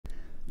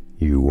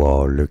You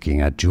are looking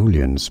at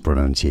Julian's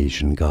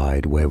pronunciation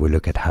guide, where we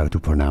look at how to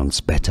pronounce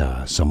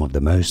better some of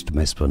the most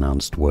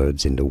mispronounced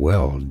words in the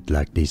world,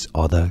 like this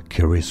other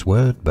curious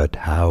word. But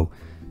how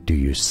do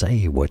you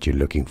say what you're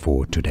looking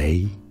for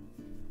today?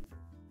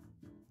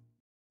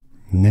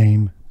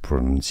 Name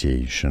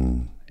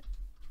pronunciation,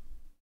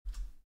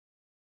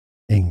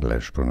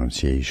 English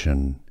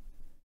pronunciation,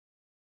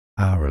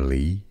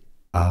 hourly,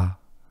 a-r-l-y,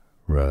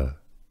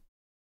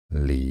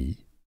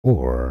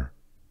 or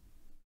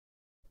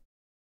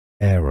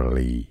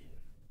airily.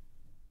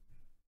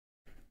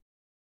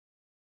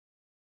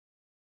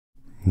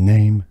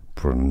 Name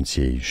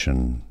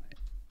pronunciation,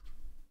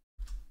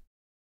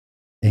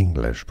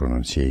 English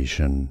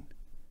pronunciation,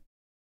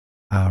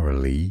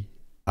 hourly,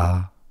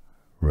 a-r-l-y,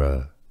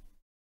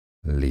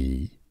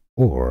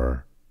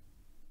 or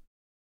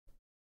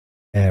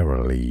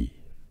airily.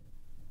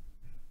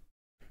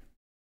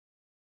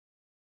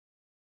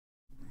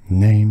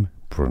 Name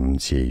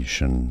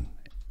pronunciation,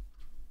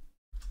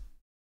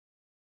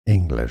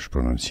 English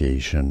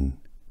pronunciation,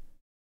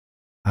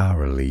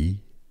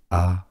 hourly,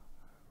 a-r-l-y,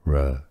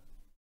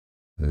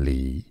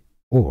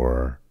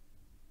 or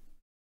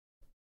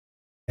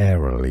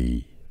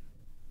airily.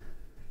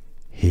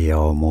 Here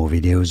are more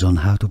videos on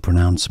how to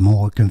pronounce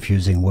more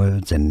confusing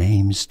words and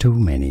names too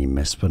many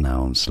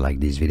mispronounced. Like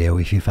this video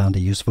if you found it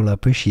useful. I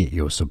appreciate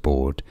your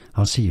support.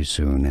 I'll see you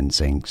soon and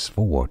thanks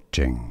for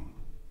watching.